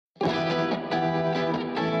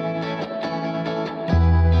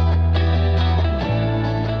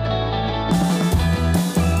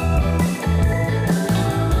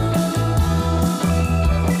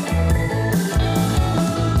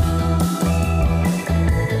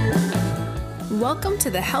Welcome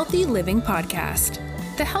to the Healthy Living Podcast.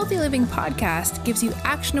 The Healthy Living Podcast gives you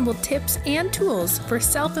actionable tips and tools for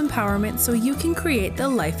self-empowerment so you can create the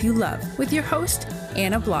life you love with your host,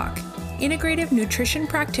 Anna Block, integrative nutrition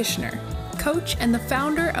practitioner, coach, and the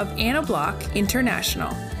founder of Anna Block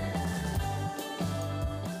International.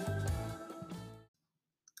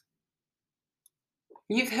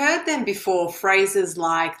 You've heard them before, phrases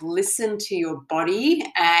like listen to your body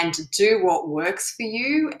and do what works for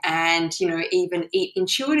you and, even eat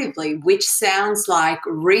intuitively, which sounds like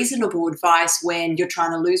reasonable advice when you're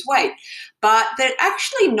trying to lose weight. But they're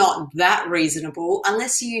actually not that reasonable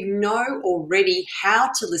unless you know already how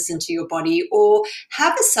to listen to your body or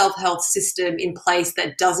have a self-health system in place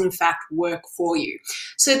that does in fact work for you.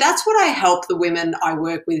 So that's what I help the women I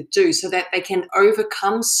work with do so that they can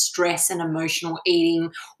overcome stress and emotional eating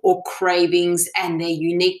or cravings and their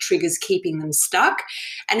unique triggers keeping them stuck.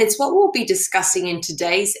 And it's what we'll be discussing in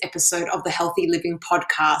today's episode of the Healthy Living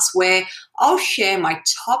Podcast, where I'll share my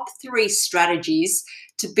top 3 strategies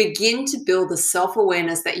to begin to build the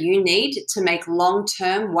self-awareness that you need to make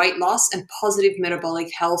long-term weight loss and positive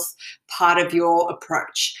metabolic health part of your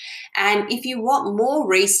approach. And if you want more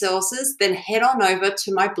resources, then head on over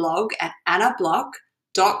to my blog at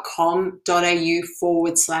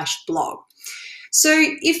annablock.com.au/blog. So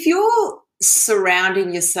if you're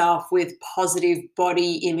surrounding yourself with positive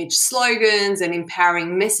body image slogans and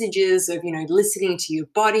empowering messages of, listening to your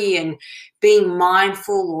body and being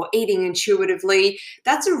mindful or eating intuitively,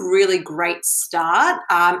 that's a really great start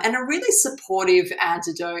and a really supportive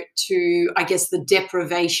antidote to, the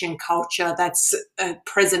deprivation culture that's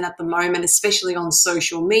present at the moment, especially on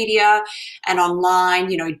social media and online,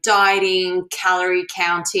 dieting, calorie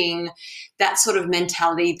counting, that sort of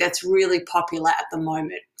mentality that's really popular at the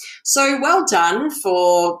moment. So well done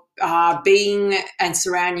for being and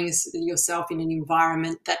surrounding yourself in an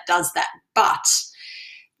environment that does that. But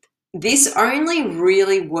this only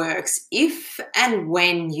really works if and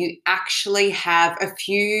when you actually have a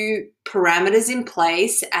few parameters in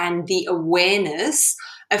place and the awareness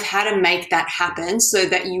of how to make that happen so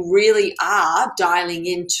that you really are dialing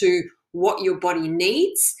into what your body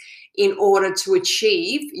needs in order to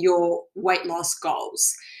achieve your weight loss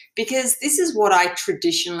goals. Because this is what I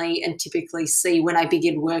traditionally and typically see when I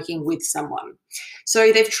begin working with someone.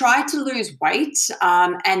 So they've tried to lose weight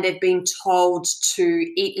and they've been told to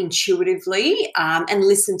eat intuitively and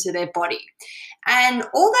listen to their body. And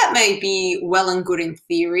all that may be well and good in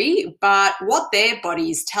theory, but what their body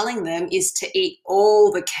is telling them is to eat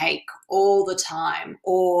all the cake all the time,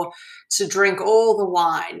 or to drink all the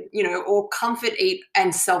wine, or comfort eat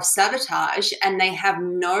and self-sabotage, and they have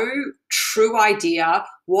no true idea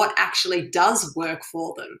what actually does work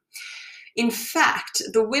for them. In fact,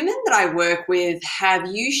 the women that I work with have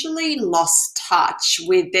usually lost touch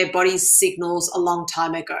with their body's signals a long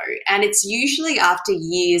time ago. And it's usually after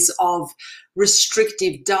years of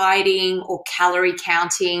restrictive dieting or calorie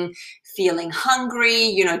counting, feeling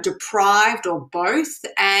hungry, deprived or both,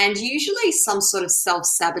 and usually some sort of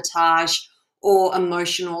self-sabotage or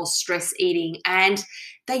emotional stress eating. And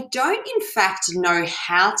they don't, in fact, know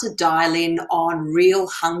how to dial in on real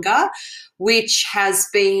hunger, which has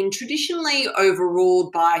been traditionally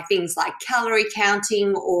overruled by things like calorie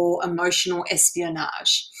counting or emotional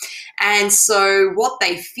espionage. And so what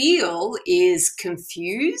they feel is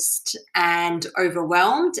confused and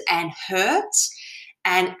overwhelmed and hurt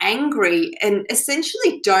and angry, and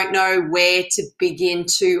essentially don't know where to begin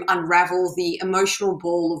to unravel the emotional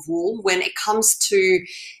ball of wool when it comes to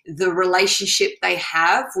the relationship they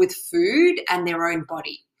have with food and their own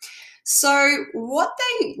body. So what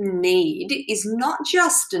they need is not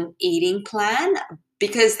just an eating plan,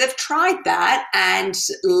 because they've tried that, and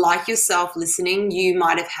like yourself listening, you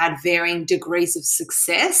might have had varying degrees of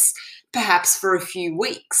success, perhaps for a few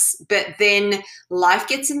weeks, but then life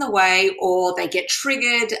gets in the way or they get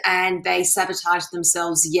triggered and they sabotage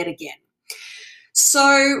themselves yet again.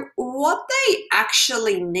 So what they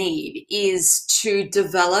actually need is to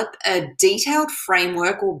develop a detailed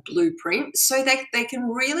framework or blueprint so that they can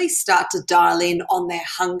really start to dial in on their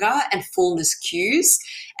hunger and fullness cues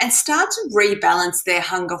and start to rebalance their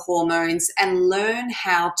hunger hormones and learn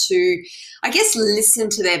how to, listen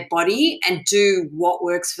to their body and do what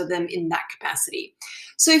works for them in that capacity.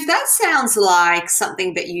 So if that sounds like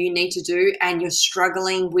something that you need to do and you're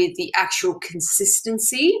struggling with the actual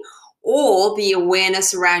consistency or the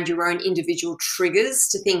awareness around your own individual triggers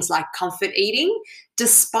to things like comfort eating,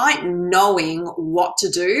 despite knowing what to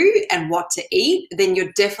do and what to eat, then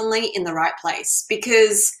you're definitely in the right place.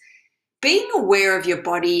 Because being aware of your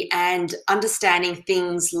body and understanding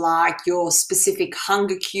things like your specific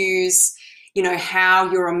hunger cues,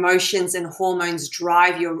 how your emotions and hormones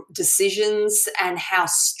drive your decisions and how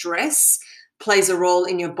stress plays a role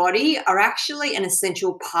in your body are actually an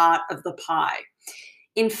essential part of the pie.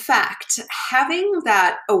 In fact, having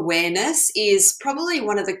that awareness is probably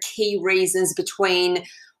one of the key reasons between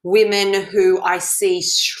women who I see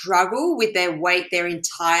struggle with their weight their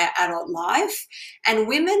entire adult life and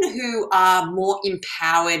women who are more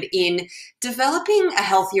empowered in developing a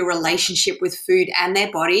healthier relationship with food and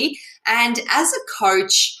their body. And as a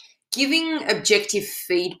coach, giving objective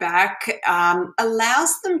feedback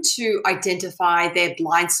allows them to identify their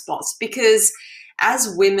blind spots, because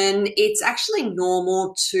as women, it's actually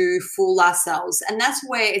normal to fool ourselves. And that's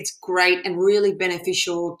where it's great and really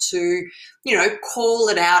beneficial to, call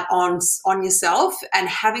it out on yourself, and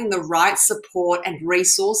having the right support and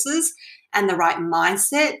resources and the right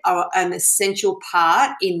mindset are an essential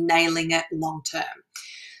part in nailing it long term.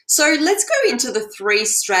 So let's go into the 3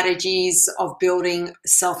 strategies of building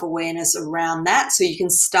self-awareness around that so you can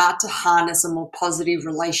start to harness a more positive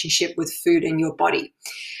relationship with food and your body.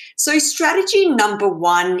 So strategy number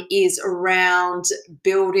 1 is around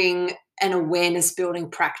building an awareness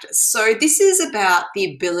building practice. So this is about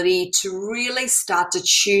the ability to really start to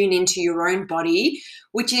tune into your own body,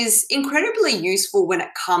 which is incredibly useful when it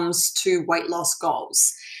comes to weight loss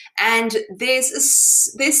goals. And there's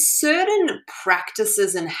certain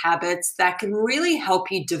practices and habits that can really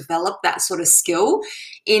help you develop that sort of skill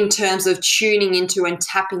in terms of tuning into and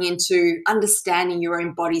tapping into understanding your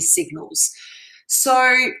own body signals.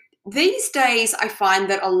 So these days, I find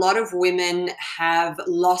that a lot of women have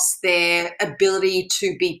lost their ability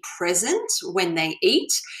to be present when they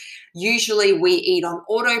eat. Usually we eat on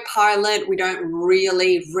autopilot. We don't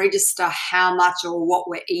really register how much or what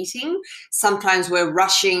we're eating. Sometimes we're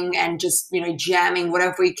rushing and just, jamming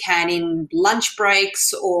whatever we can in lunch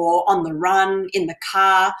breaks or on the run in the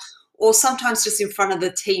car, or sometimes just in front of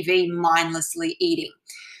the TV mindlessly eating.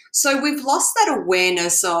 So we've lost that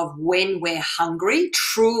awareness of when we're hungry,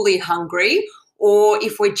 truly hungry, or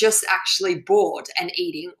if we're just actually bored and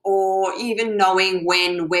eating, or even knowing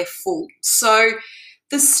when we're full. So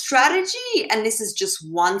the strategy, and this is just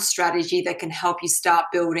one strategy that can help you start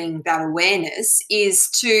building that awareness, is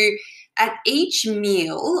to, at each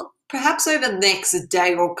meal, perhaps over the next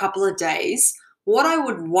day or a couple of days, what I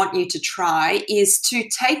would want you to try is to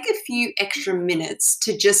take a few extra minutes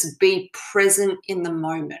to just be present in the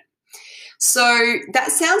moment. So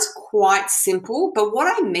that sounds quite simple, but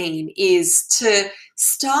what I mean is to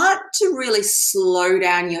start to really slow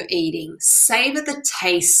down your eating, savor the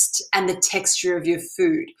taste and the texture of your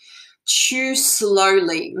food. Chew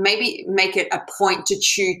slowly, maybe make it a point to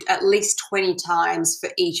chew at least 20 times for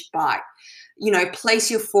each bite.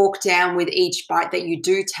 Place your fork down with each bite that you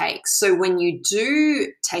do take. So when you do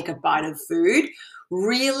take a bite of food,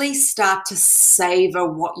 really start to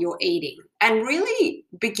savor what you're eating and really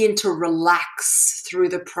begin to relax through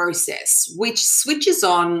the process, which switches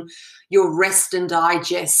on your rest and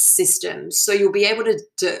digest system. So you'll be able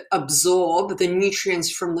to absorb the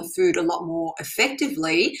nutrients from the food a lot more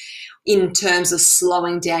effectively in terms of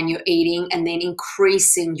slowing down your eating and then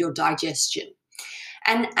increasing your digestion.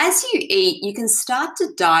 And as you eat, you can start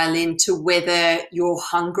to dial into whether you're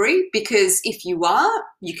hungry, because if you are,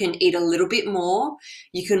 you can eat a little bit more.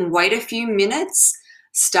 You can wait a few minutes,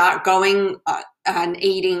 start going and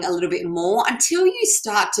eating a little bit more until you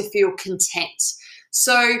start to feel content.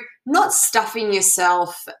 So not stuffing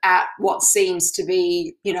yourself at what seems to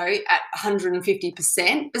be, at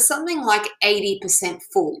 150%, but something like 80%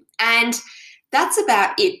 full. And that's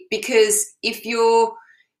about it, because if you're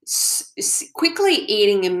quickly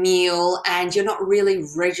eating a meal and you're not really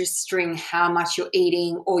registering how much you're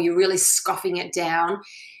eating, or you're really scoffing it down,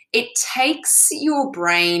 it takes your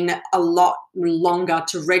brain a lot longer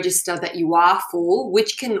to register that you are full,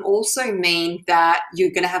 which can also mean that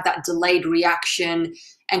you're going to have that delayed reaction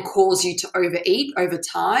and cause you to overeat over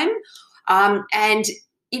time. And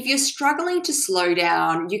if you're struggling to slow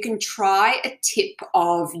down, you can try a tip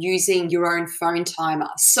of using your own phone timer.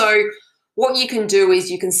 So what you can do is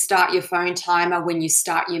you can start your phone timer when you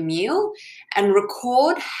start your meal and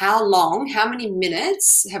record how many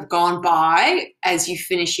minutes have gone by as you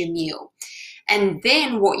finish your meal. And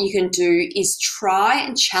then what you can do is try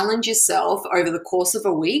and challenge yourself over the course of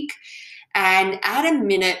a week and add a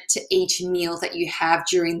minute to each meal that you have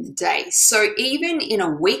during the day. So even in a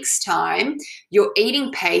week's time, your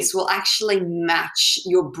eating pace will actually match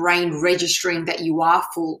your brain registering that you are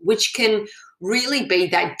full, which can really be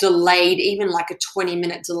that delayed, even like a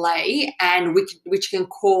 20-minute delay, and which can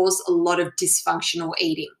cause a lot of dysfunctional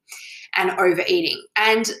eating and overeating.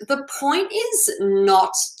 And the point is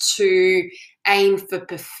not to aim for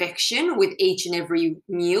perfection with each and every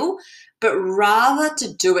meal, but rather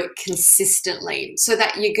to do it consistently so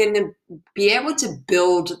that you're going to be able to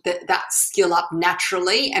build that skill up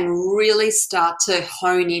naturally and really start to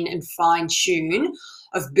hone in and fine tune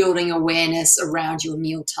of building awareness around your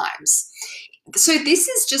meal times. So this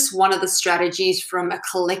is just one of the strategies from a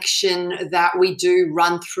collection that we do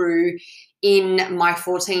run through in my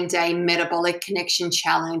 14-day Metabolic Connection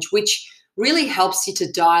Challenge, which really helps you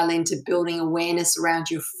to dial into building awareness around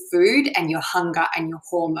your food and your hunger and your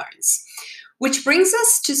hormones. Which brings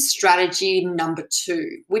us to strategy number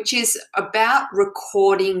 2, which is about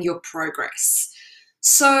recording your progress.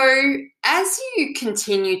 So as you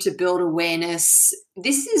continue to build awareness,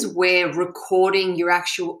 this is where recording your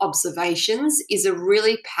actual observations is a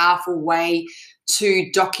really powerful way to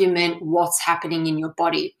document what's happening in your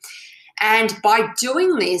body. And by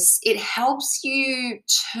doing this, it helps you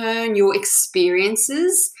turn your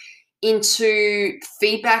experiences into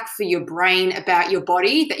feedback for your brain about your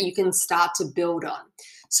body that you can start to build on.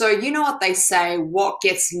 So you know what they say, what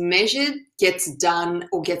gets measured gets done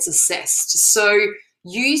or gets assessed. So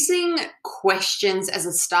using questions as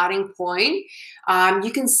a starting point,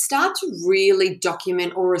 you can start to really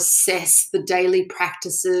document or assess the daily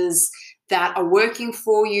practices that are working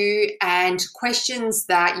for you and questions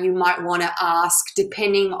that you might want to ask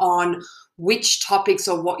depending on which topics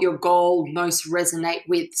or what your goal most resonate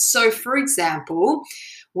with. So for example,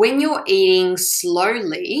 when you're eating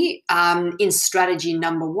slowly, in strategy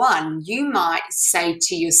number 1, you might say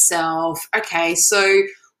to yourself, okay, so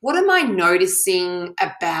what am I noticing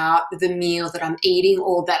about the meal that I'm eating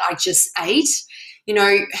or that I just ate? You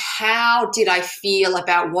know, how did I feel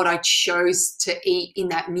about what I chose to eat in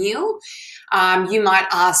that meal? You might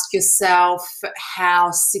ask yourself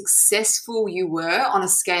how successful you were on a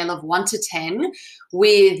scale of 1 to 10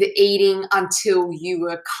 with eating until you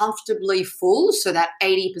were comfortably full, so that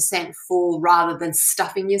 80% full rather than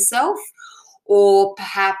stuffing yourself. Or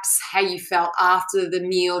perhaps how you felt after the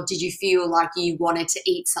meal. Did you feel like you wanted to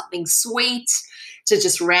eat something sweet to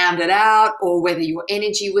just round it out, or whether your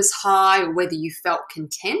energy was high or whether you felt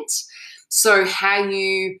content? So how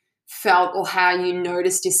you felt or how you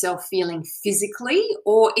noticed yourself feeling physically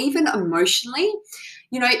or even emotionally,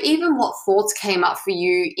 you know, even what thoughts came up for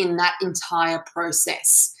you in that entire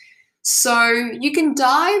process. So you can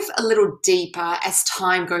dive a little deeper as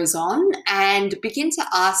time goes on and begin to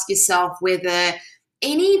ask yourself whether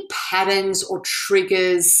any patterns or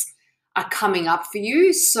triggers are coming up for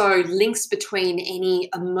you. So links between any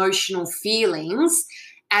emotional feelings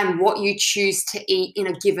and what you choose to eat in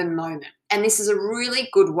a given moment. And this is a really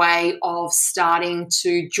good way of starting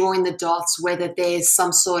to join the dots, whether there's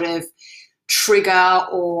some sort of trigger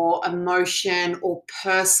or emotion or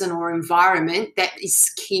person or environment that is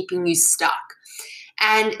keeping you stuck.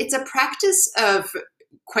 And it's a practice of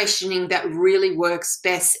questioning that really works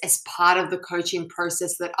best as part of the coaching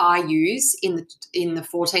process that I use in the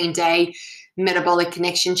 14-day Metabolic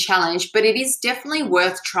Connection Challenge, but it is definitely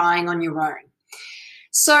worth trying on your own.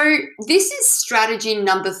 So this is strategy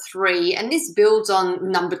number 3, and this builds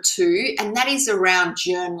on number 2, and that is around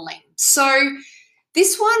journaling. So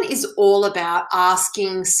this one is all about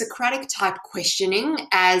asking Socratic type questioning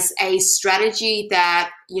as a strategy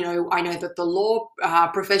that, you know, I know that the law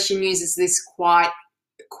profession uses this quite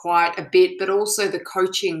a bit, but also the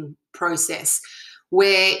coaching process,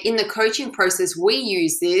 where in the coaching process we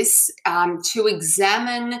use this to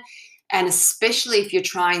examine, and especially if you're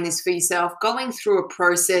trying this for yourself, going through a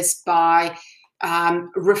process by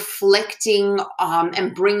reflecting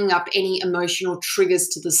and bringing up any emotional triggers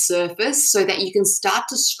to the surface so that you can start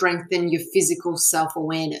to strengthen your physical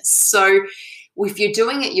self-awareness. So if you're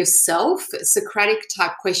doing it yourself, Socratic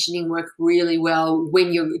type questioning works really well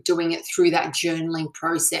when you're doing it through that journaling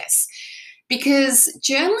process. Because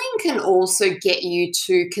journaling can also get you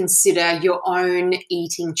to consider your own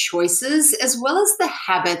eating choices as well as the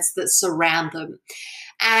habits that surround them.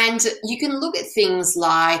 And you can look at things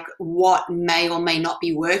like what may or may not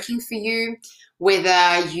be working for you,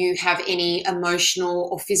 whether you have any emotional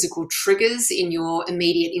or physical triggers in your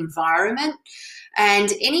immediate environment,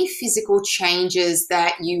 and any physical changes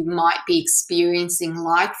that you might be experiencing,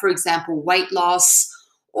 like, for example, weight loss,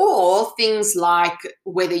 or things like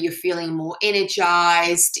whether you're feeling more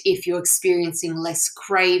energized, if you're experiencing less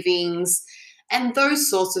cravings, and those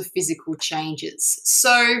sorts of physical changes.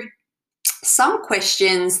 So some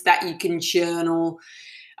questions that you can journal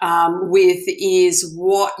with is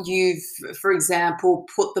what you've, for example,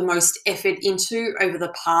 put the most effort into over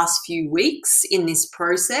the past few weeks in this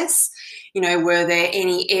process. You know, were there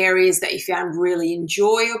any areas that you found really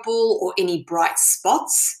enjoyable or any bright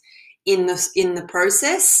spots in the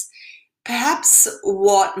process? Perhaps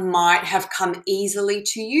what might have come easily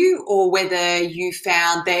to you, or whether you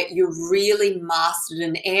found that you really mastered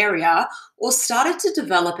an area or started to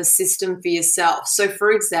develop a system for yourself. So,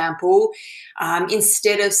 for example,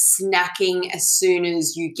 instead of snacking as soon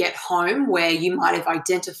as you get home, where you might have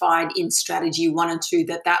identified in strategy 1 and 2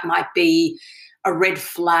 that that might be a red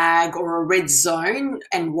flag or a red zone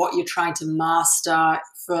and what you're trying to master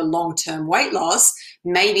for long-term weight loss,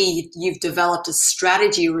 maybe you've developed a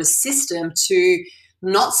strategy or a system to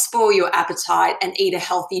not spoil your appetite and eat a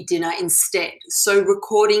healthy dinner instead. So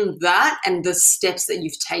recording that and the steps that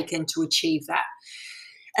you've taken to achieve that.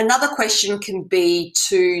 Another question can be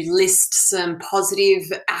to list some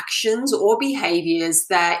positive actions or behaviors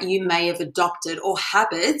that you may have adopted, or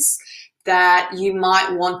habits that you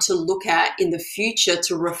might want to look at in the future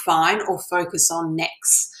to refine or focus on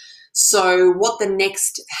next. So what the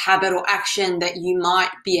next habit or action that you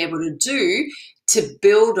might be able to do to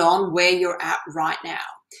build on where you're at right now.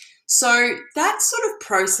 So that sort of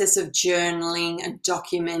process of journaling and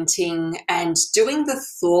documenting and doing the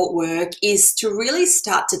thought work is to really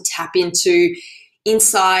start to tap into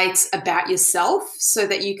insights about yourself so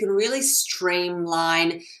that you can really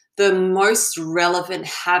streamline the most relevant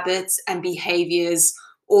habits and behaviors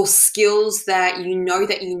or skills that you know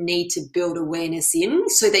that you need to build awareness in,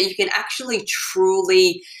 so that you can actually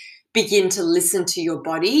truly begin to listen to your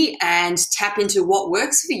body and tap into what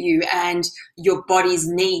works for you and your body's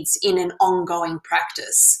needs in an ongoing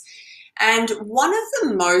practice. And one of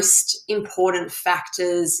the most important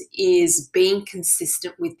factors is being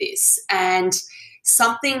consistent with this, and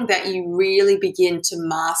something that you really begin to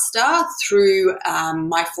master through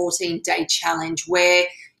my 14-day challenge, where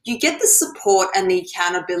you get the support and the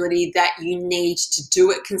accountability that you need to do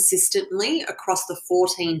it consistently across the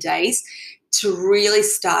 14 days to really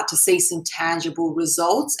start to see some tangible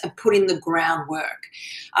results and put in the groundwork.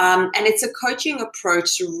 And it's a coaching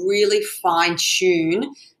approach to really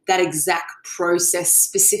fine-tune that exact process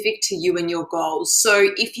specific to you and your goals. So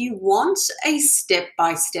if you want a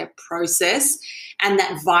step-by-step process and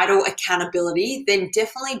that vital accountability, then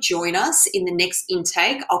definitely join us in the next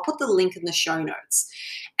intake. I'll put the link in the show notes.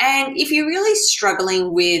 And if you're really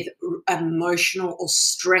struggling with emotional or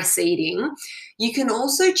stress eating, you can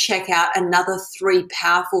also check out another 3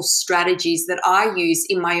 powerful strategies that I use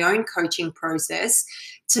in my own coaching process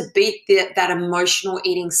to beat that emotional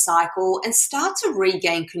eating cycle and start to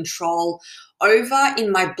regain control over in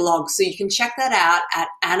my blog. So you can check that out at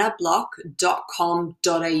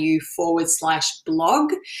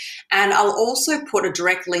annablock.com.au/blog. And I'll also put a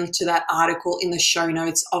direct link to that article in the show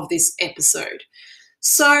notes of this episode.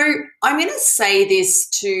 So I'm going to say this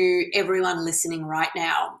to everyone listening right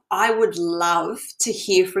now. I would love to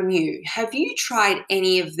hear from you. Have you tried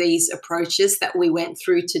any of these approaches that we went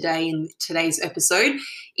through today in today's episode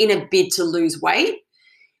in a bid to lose weight?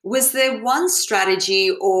 Was there one strategy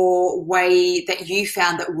or way that you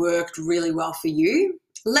found that worked really well for you?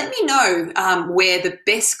 Let me know where the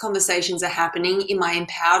best conversations are happening in my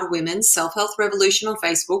Empowered Women Self-Health Revolution on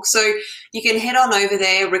Facebook. So you can head on over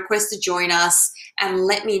there, request to join us, and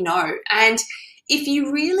let me know. And if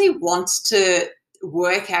you really want to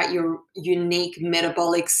work out your unique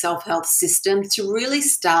metabolic self-health system to really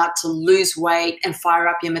start to lose weight and fire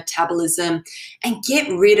up your metabolism and get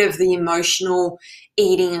rid of the emotional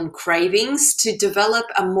eating and cravings, to develop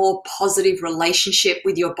a more positive relationship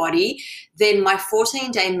with your body, then my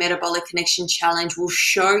 14-day Metabolic Connection Challenge will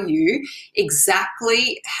show you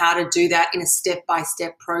exactly how to do that in a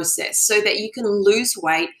step-by-step process so that you can lose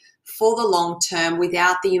weight for the long term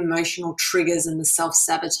without the emotional triggers and the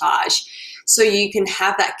self-sabotage, so you can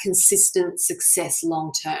have that consistent success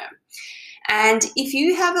long term. And if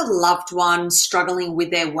you have a loved one struggling with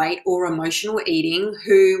their weight or emotional eating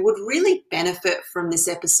who would really benefit from this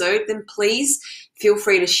episode, then please feel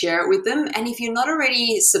free to share it with them. And if you're not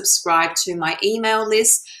already subscribed to my email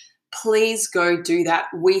list, please go do that.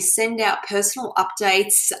 We send out personal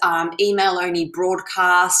updates, email-only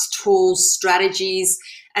broadcasts, tools, strategies,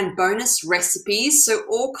 and bonus recipes. So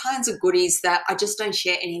all kinds of goodies that I just don't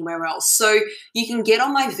share anywhere else. So you can get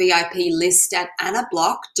on my VIP list at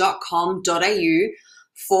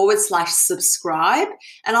annablock.com.au/subscribe.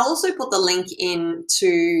 And I'll also put the link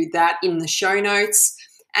into that in the show notes.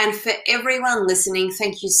 And for everyone listening,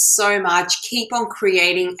 thank you so much. Keep on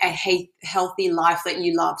creating a healthy life that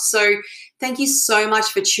you love. So thank you so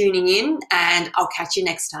much for tuning in, and I'll catch you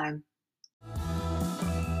next time.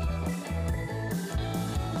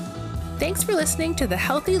 Thanks for listening to the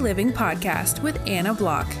Healthy Living Podcast with Anna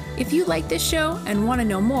Block. If you like this show and want to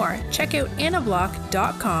know more, check out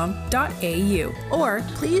annablock.com.au, or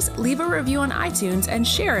please leave a review on iTunes and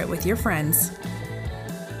share it with your friends.